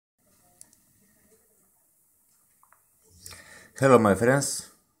Hello my friends,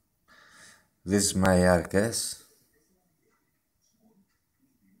 this is my RKS.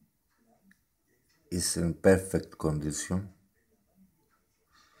 It's in perfect condition,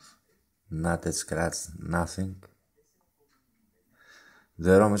 not a scratch, nothing.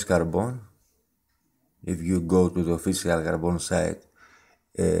 The ROM is carbon. If you go to the official carbon site,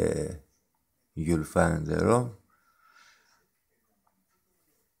 you'll find the ROM.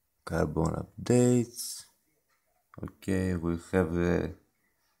 Carbon updates. Okay, we have the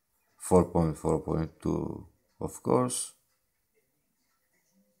 4.4.2 of course.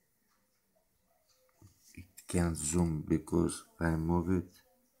 It can't zoom because I move it.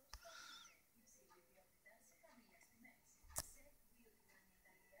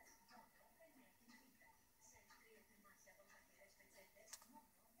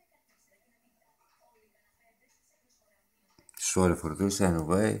 Sorry for this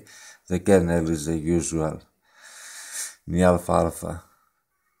anyway. The kernel is the usual the alpha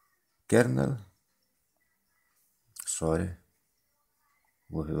kernel. Sorry.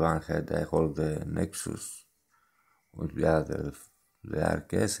 With one hand I hold the Nexus, with the other the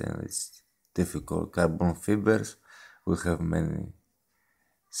RKS, and it's difficult. Carbon fibers, we have many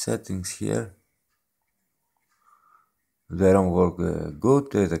settings here. The ROM work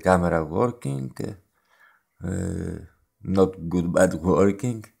good, the camera working, not good but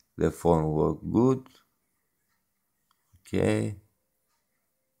working, the phone work good.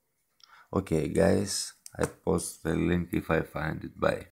 Okay guys, I post the link if I find it. Bye.